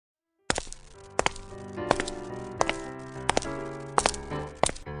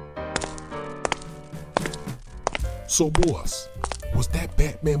So boss, was that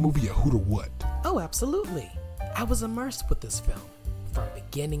Batman movie a hoot or what? Oh, absolutely. I was immersed with this film from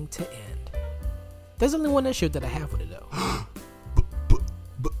beginning to end. There's only one issue that I have with it though.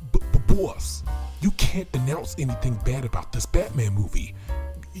 But boss, you can't announce anything bad about this Batman movie.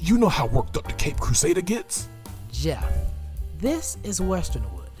 You know how worked up the Cape Crusader gets? Jeff, this is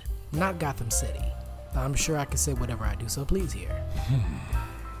Westernwood, not Gotham City. I'm sure I can say whatever I do, so please hear.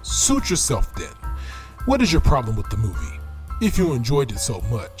 Suit yourself then. What is your problem with the movie? If you enjoyed it so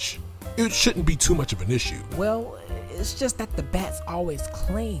much, it shouldn't be too much of an issue. Well, it's just that the Bats always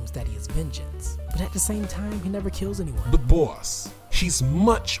claims that he is vengeance, but at the same time, he never kills anyone. But boss, he's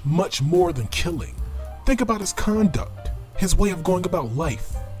much more than killing. Think about his conduct, his way of going about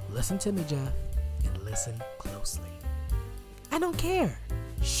life. Listen to me, Jeff, and listen closely. I don't care.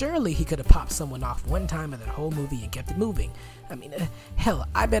 Surely he could have popped someone off one time in that whole movie and kept it moving. I mean, hell,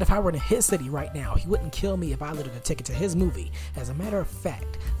 I bet if I were in his city right now, he wouldn't kill me if I looted a ticket to his movie. As a matter of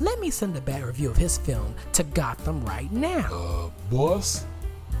fact, let me send a bad review of his film to Gotham right now. Boss,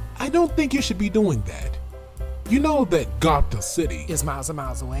 I don't think you should be doing that. You know that Gotham City is miles and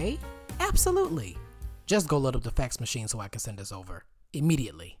miles away? Absolutely. Just go load up the fax machine so I can send this over.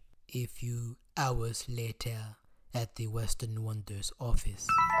 Immediately. A few hours later, at the Western Wonders office.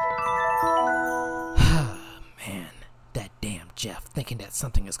 Man, that damn Jeff thinking that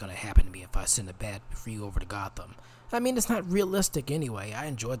something is gonna happen to me if I send a bad review over to Gotham. I mean, it's not realistic anyway. I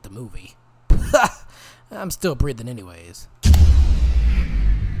enjoyed the movie. I'm still breathing anyways.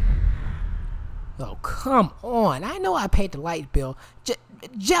 Oh, come on. I know I paid the light bill.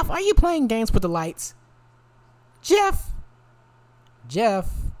 Jeff, are you playing games with the lights? Jeff?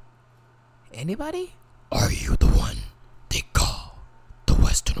 Anybody? Are you the one they call the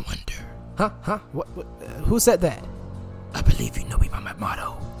Western Wonder? Huh? What? Who said that? I believe you know me by my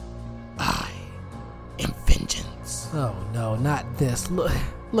motto. I am vengeance. Oh no, not this.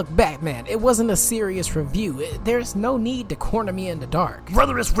 Look, Batman, it wasn't a serious review. There's no need to corner me in the dark.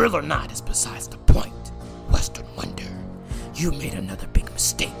 Whether it's real or not is besides the point. Western Wonder, you made another big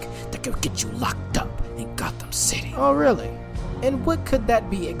mistake that could get you locked up in Gotham City. Oh really? And what could that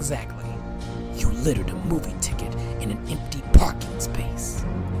be exactly? You littered a movie ticket in an empty parking space.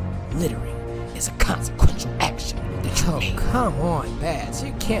 Littering is a consequential action that you made. Come on, Bats.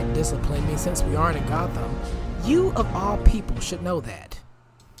 You can't discipline me since we aren't in Gotham. You, of all people, should know that.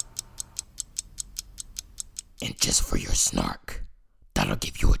 And just for your snark, that'll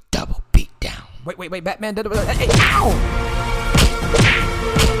give you a double beatdown. Wait, Batman. Hey, ow!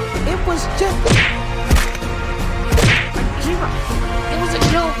 It was just... It was a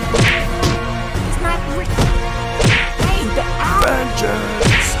joke. It's not real. Hey, the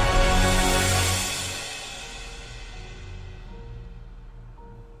vengeance!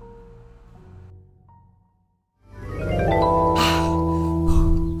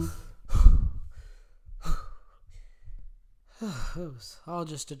 It was all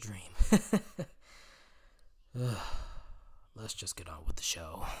just a dream. Let's just get on with the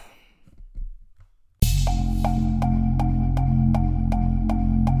show.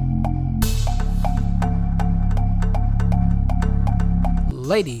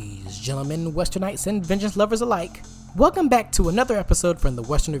 Ladies, gentlemen, Westernites, and vengeance lovers alike, welcome back to another episode from the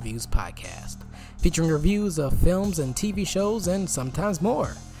Western Reviews podcast, featuring reviews of films and TV shows and sometimes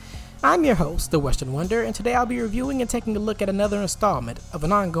more. I'm your host, The Western Wonder, and today I'll be reviewing and taking a look at another installment of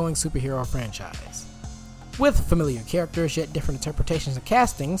an ongoing superhero franchise. With familiar characters yet different interpretations and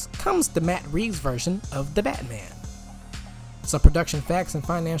castings comes the Matt Reeves version of The Batman. Some production facts and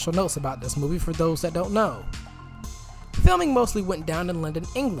financial notes about this movie for those that don't know. Filming mostly went down in London,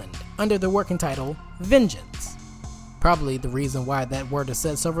 England, under the working title Vengeance. Probably the reason why that word is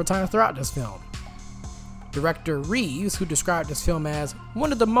said several times throughout this film. Director Reeves, who described this film as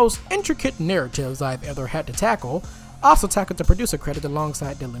one of the most intricate narratives I've ever had to tackle, also tackled the producer credit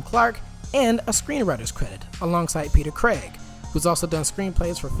alongside Dylan Clark and a screenwriter's credit alongside Peter Craig, who's also done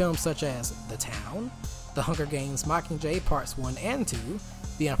screenplays for films such as The Town, The Hunger Games Mockingjay Parts 1 and 2,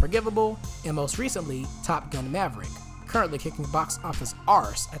 The Unforgivable, and most recently, Top Gun Maverick, currently kicking box office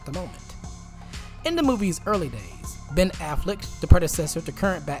arse at the moment. In the movie's early days, Ben Affleck, the predecessor to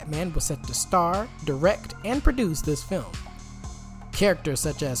current Batman, was set to star, direct, and produce this film. Characters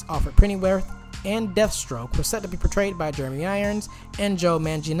such as Alfred Pennyworth and Deathstroke were set to be portrayed by Jeremy Irons and Joe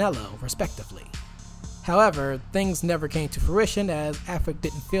Manganiello, respectively. However, things never came to fruition as Affleck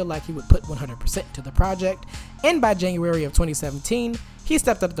didn't feel like he would put 100% to the project, and by January of 2017, he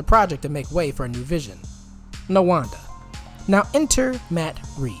stepped out of the project to make way for a new vision, Nawanda. Now enter Matt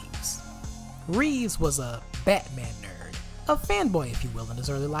Reeves. Reeves was a Batman nerd, a fanboy if you will in his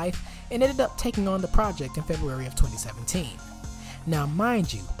early life, and ended up taking on the project in February of 2017. Now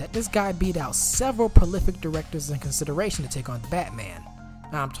mind you that this guy beat out several prolific directors in consideration to take on the Batman.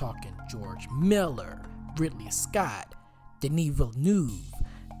 I'm talking George Miller, Ridley Scott, Denis Villeneuve,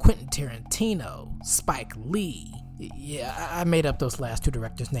 Quentin Tarantino, Spike Lee. Yeah, I made up those last two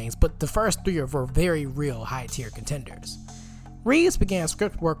directors' names, but the first three were very real high-tier contenders. Reeves began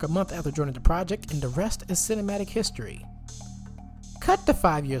script work a month after joining the project, and the rest is cinematic history. Cut to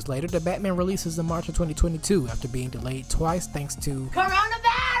 5 years later, the Batman releases in March of 2022 after being delayed twice thanks to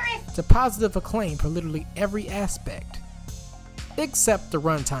coronavirus to positive acclaim for literally every aspect, except the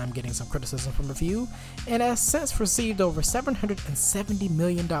runtime getting some criticism from a few, and has since received over $770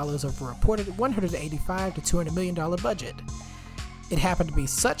 million over a reported $185 to $200 million budget. It happened to be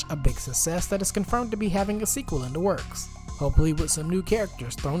such a big success that it's confirmed to be having a sequel in the works, hopefully with some new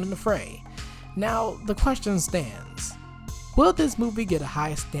characters thrown in the fray. Now, the question stands. Will this movie get a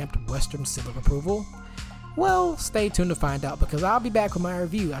high-stamped Western seal of approval? Well, stay tuned to find out, because I'll be back with my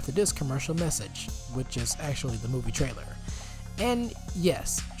review after this commercial message, which is actually the movie trailer. And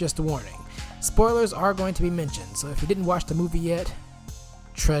yes, just a warning, spoilers are going to be mentioned, so if you didn't watch the movie yet,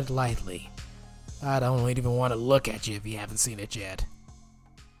 tread lightly. I don't even want to look at you if you haven't seen it yet.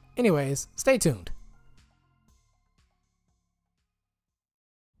 Anyways, stay tuned.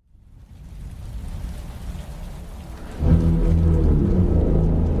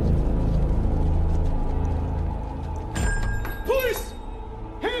 Police!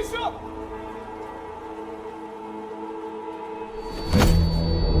 Hands up!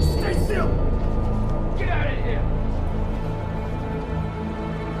 Stay still! Get out of here!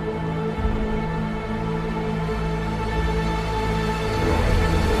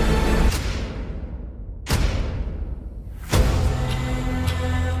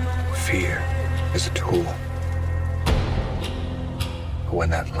 Fear is a tool. But when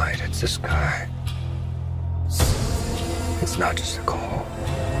that light hits the sky, it's not just a call.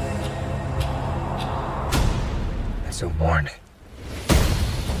 It's a warning.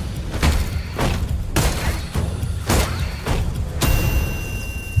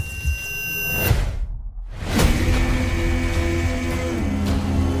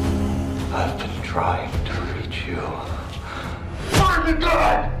 I've been trying to reach you. Find the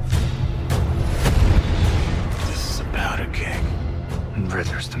gun! This is about a king, and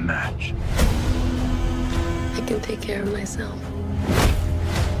Ritter's the match. I can take care of myself.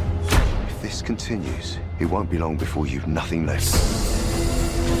 If this continues, it won't be long before you've nothing left.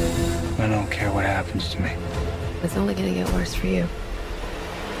 I don't care what happens to me. It's only gonna get worse for you.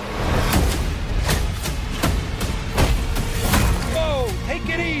 Whoa, take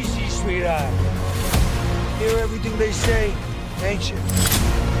it easy, sweetheart. Hear everything they say, ain't you?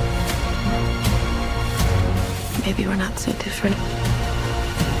 Maybe we're not so different.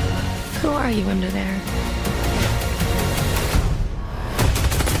 Who are you under there?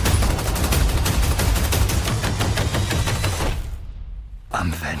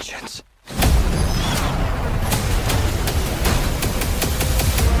 I'm vengeance.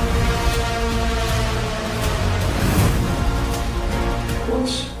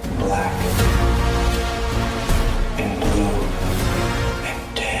 What's black and blue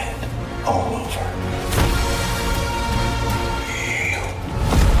and dead all over? You.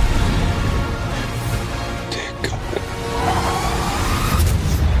 Dear God.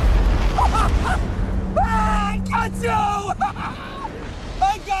 I got you!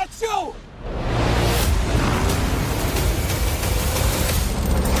 I got you!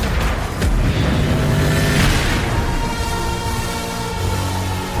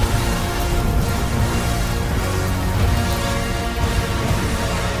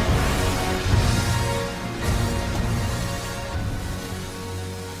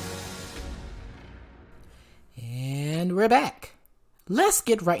 And we're back. Let's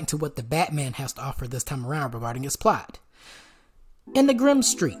get right into what the Batman has to offer this time around regarding its plot. In the grim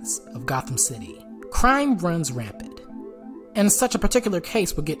streets of Gotham City, crime runs rampant. And such a particular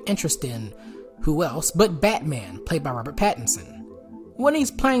case will get interest in who else but Batman, played by Robert Pattinson. When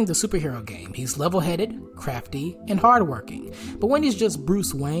he's playing the superhero game, he's level-headed, crafty, and hardworking. But when he's just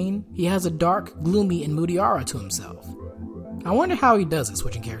Bruce Wayne, he has a dark, gloomy, and moody aura to himself. I wonder how he does it,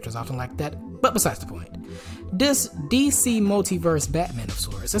 switching characters often like that, but besides the point. This DC multiverse Batman of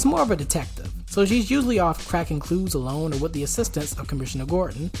sorts is more of a detective, so she's usually off cracking clues alone or with the assistance of Commissioner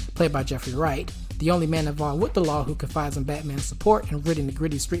Gordon, played by Jeffrey Wright, the only man involved with the law who confides in Batman's support in ridding the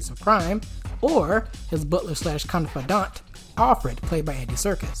gritty streets of crime, or his butler/confidant, Alfred, played by Andy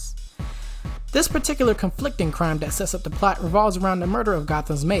Serkis. This particular conflicting crime that sets up the plot revolves around the murder of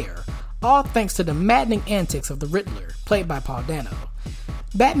Gotham's mayor, all thanks to the maddening antics of the Riddler, played by Paul Dano.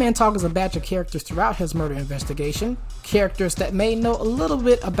 Batman targets a batch of characters throughout his murder investigation, characters that may know a little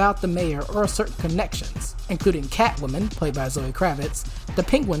bit about the mayor or certain connections, including Catwoman, played by Zoe Kravitz, the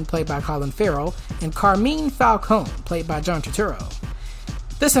Penguin, played by Colin Farrell, and Carmine Falcone, played by John Turturro.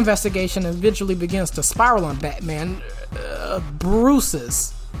 This investigation eventually begins to spiral on Batman,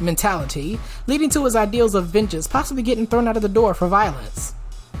 Bruce's mentality, leading to his ideals of vengeance possibly getting thrown out of the door for violence.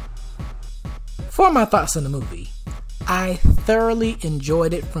 For my thoughts on the movie, I thoroughly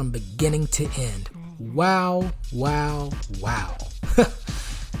enjoyed it from beginning to end. Wow, wow, wow.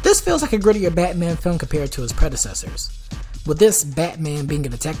 This feels like a grittier Batman film compared to his predecessors. With this Batman being a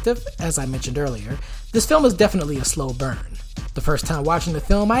detective, as I mentioned earlier, this film is definitely a slow burn. The first time watching the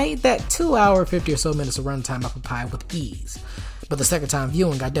film, I ate that 2 hour, 50 or so minutes of runtime apple pie with ease. But the second time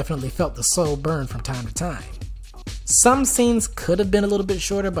viewing, I definitely felt the slow burn from time to time. Some scenes could have been a little bit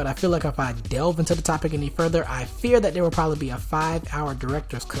shorter, but I feel like if I delve into the topic any further, I fear that there will probably be a 5-hour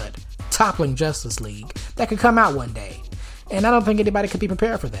director's cut, toppling Justice League, that could come out one day. And I don't think anybody could be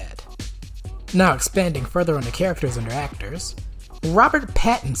prepared for that. Now expanding further on the characters and their actors, Robert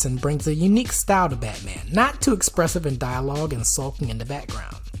Pattinson brings a unique style to Batman, not too expressive in dialogue and sulking in the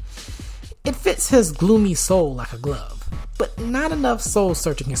background. It fits his gloomy soul like a glove, but not enough soul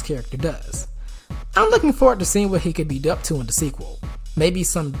searching his character does. I'm looking forward to seeing what he could be up to in the sequel. Maybe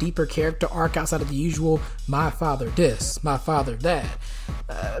some deeper character arc outside of the usual, my father this, my father that.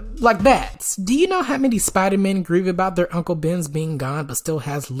 Like Bats, do you know how many Spider-Men grieve about their Uncle Ben's being gone but still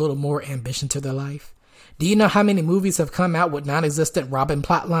has a little more ambition to their life? Do you know how many movies have come out with non-existent Robin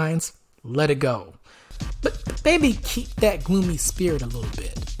plot lines? Let it go. But maybe keep that gloomy spirit a little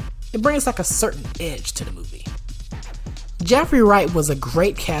bit. It brings like a certain edge to the movie. Jeffrey Wright was a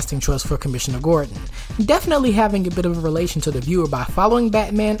great casting choice for Commissioner Gordon, definitely having a bit of a relation to the viewer by following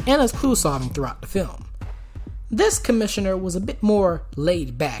Batman and his clue solving throughout the film. This commissioner was a bit more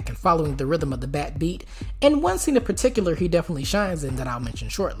laid back and following the rhythm of the Bat beat, and one scene in particular he definitely shines in that I'll mention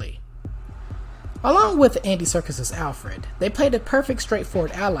shortly. Along with Andy Serkis' Alfred, they played the perfect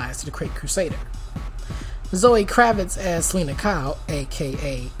straightforward allies to the Caped Crusader. Zoe Kravitz as Selina Kyle,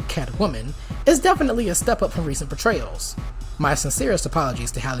 aka Catwoman, is definitely a step up from recent portrayals. My sincerest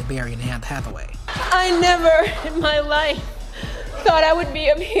apologies to Halle Berry and Anne Hathaway. I never in my life thought I would be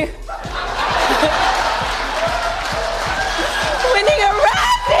up here winning a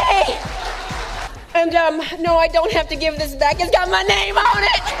Razzie! And no, I don't have to give this back. It's got my name on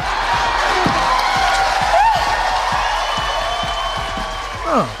it!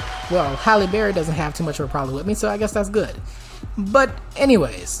 Oh. Well, Halle Berry doesn't have too much of a problem with me, so I guess that's good. But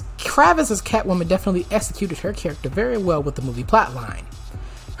anyways, Kravitz's Catwoman definitely executed her character very well with the movie plotline.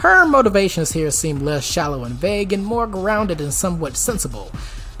 Her motivations here seem less shallow and vague and more grounded and somewhat sensible.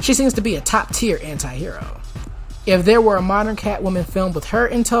 She seems to be a top-tier anti-hero. If there were a modern Catwoman film with her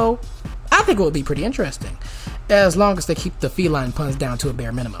in tow, I think it would be pretty interesting, as long as they keep the feline puns down to a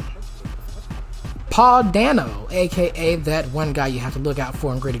bare minimum. Paul Dano, aka that one guy you have to look out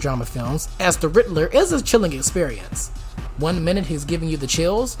for in gritty drama films, as the Riddler is a chilling experience. One minute he's giving you the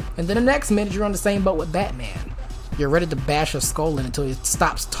chills, and then the next minute you're on the same boat with Batman. You're ready to bash his skull in until he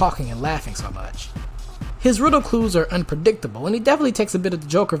stops talking and laughing so much. His riddle clues are unpredictable, and he definitely takes a bit of the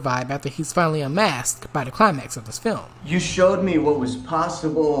Joker vibe after he's finally unmasked by the climax of this film. You showed me what was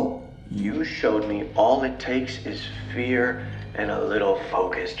possible. You showed me all it takes is fear and a little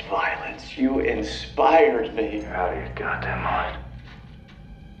focused violence. You inspired me. You're out of your goddamn mind.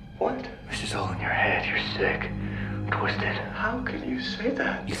 What? This is all in your head. You're sick, twisted. How can you say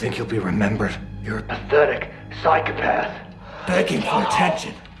that? You think you'll be remembered? You're a pathetic psychopath, begging for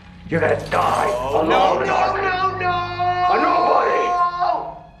attention. You're gonna die alone. No! A nobody!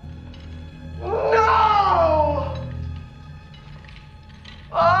 No!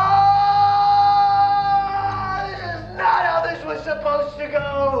 This is not how this was supposed to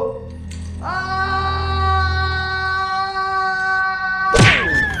go.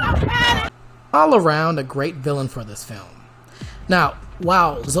 All around, a great villain for this film. Now,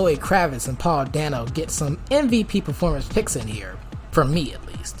 while Zoe Kravitz and Paul Dano get some MVP performance picks in here, from me at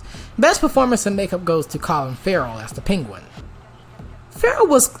least, best performance and makeup goes to Colin Farrell as the Penguin. Farrell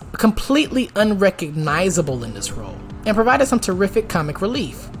was completely unrecognizable in this role, and provided some terrific comic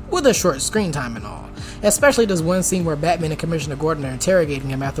relief, with a short screen time and all, especially this one scene where Batman and Commissioner Gordon are interrogating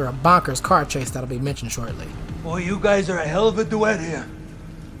him after a bonkers car chase that'll be mentioned shortly. Boy, you guys are a hell of a duet here.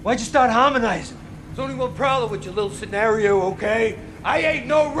 Why'd you start harmonizing? There's only one problem with your little scenario, okay? I ain't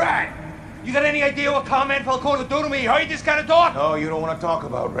no rat! You got any idea what Carmine Falcone do to me? Heard this kind of talk? No, you don't want to talk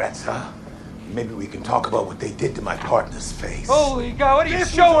about rats, huh? Maybe we can talk about what they did to my partner's face. Holy God, what are you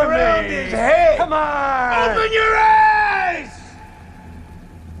showing me? His head. Come on! Open your eyes!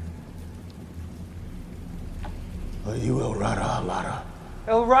 Are you El Rata Alada?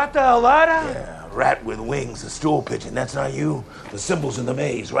 El Rata Alada? Yeah, rat with wings, a stool pigeon. That's not you. The symbol's in the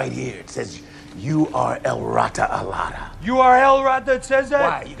maze right here. It says you are El Rata Alada. You are El Rata, it says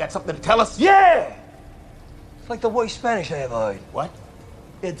that? Why? You got something to tell us? Yeah! It's like the worst Spanish I ever heard. What?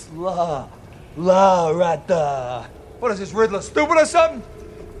 It's La Rata. What is this, Riddler, stupid or something?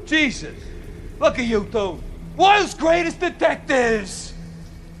 Jesus. Look at you two. World's greatest detectives.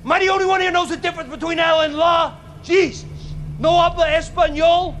 Am I the only one here knows the difference between L and La? Jesus. No habla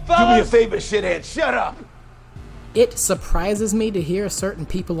español, fellas? Do me a favor, shithead. Shut up. It surprises me to hear certain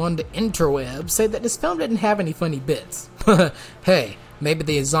people on the interwebs say that this film didn't have any funny bits. Hey, maybe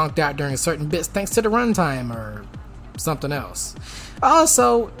they zonked out during certain bits thanks to the runtime or something else.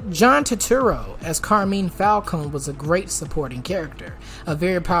 Also, John Turturro as Carmine Falcone was a great supporting character, a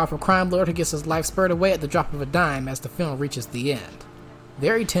very powerful crime lord who gets his life spurred away at the drop of a dime as the film reaches the end.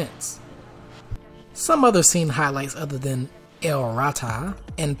 Very tense. Some other scene highlights other than El Rata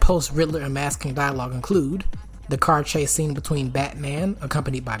and post-Riddler unmasking dialogue include the car chase scene between Batman,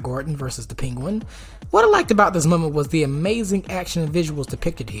 accompanied by Gordon, versus the Penguin. What I liked about this moment was the amazing action and visuals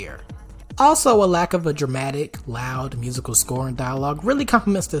depicted here. Also, a lack of a dramatic, loud musical score and dialogue really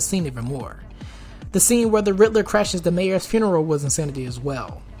complements this scene even more. The scene where the Riddler crashes the mayor's funeral was insanity as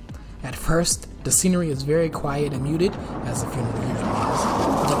well. At first, the scenery is very quiet and muted, as the funeral usually is,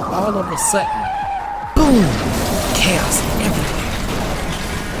 but all of a sudden, boom! Chaos everywhere.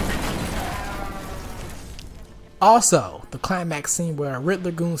 Also, the climax scene where a Riddler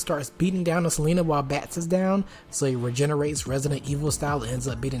goon starts beating down on Selina while Bats is down, so he regenerates Resident Evil style and ends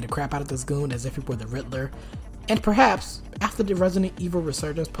up beating the crap out of this goon as if he were the Riddler. And perhaps, after the Resident Evil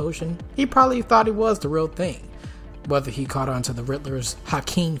Resurgence potion, he probably thought he was the real thing, whether he caught on to the Riddler's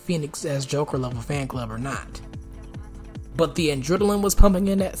Joaquin Phoenix as Joker level fan club or not. But the adrenaline was pumping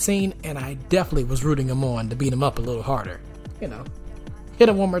in that scene, and I definitely was rooting him on to beat him up a little harder. You know, hit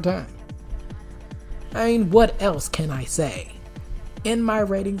him one more time. I mean, what else can I say? In my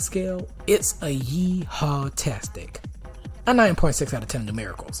rating scale, it's a yee-haw-tastic. A 9.6 out of 10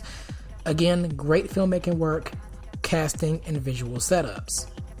 numericals. Again, great filmmaking work, casting, and visual setups.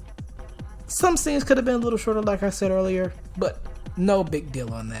 Some scenes could have been a little shorter like I said earlier, but no big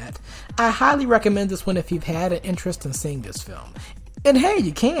deal on that. I highly recommend this one if you've had an interest in seeing this film. And hey,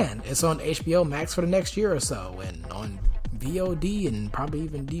 you can! It's on HBO Max for the next year or so, and on VOD and probably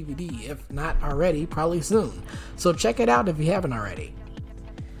even DVD, if not already, probably soon. So check it out if you haven't already.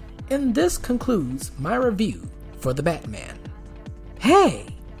 And this concludes my review for The Batman. Hey!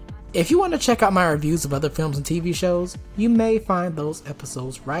 If you want to check out my reviews of other films and TV shows, you may find those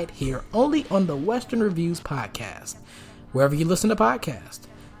episodes right here only on the Western Reviews podcast. Wherever you listen to podcasts.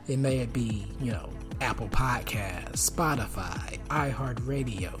 It may be, Apple Podcasts, Spotify,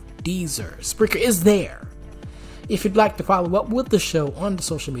 iHeartRadio, Deezer, Spreaker is there. If you'd like to follow up with the show on the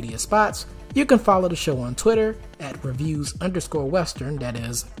social media spots, you can follow the show on Twitter at reviews_western, that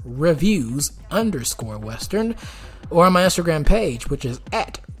is reviews_western, or on my Instagram page, which is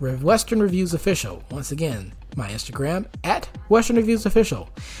at Western Reviews Official. Once again, my Instagram at Western Reviews Official.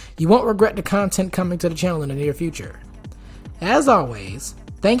 You won't regret the content coming to the channel in the near future. As always,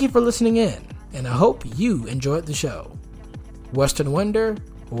 thank you for listening in, and I hope you enjoyed the show. Western Wonder,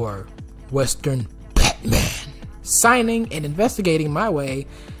 or Western Batman, signing and investigating my way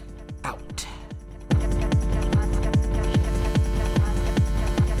out.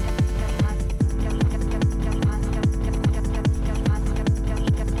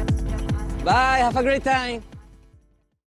 Bye, have a great time.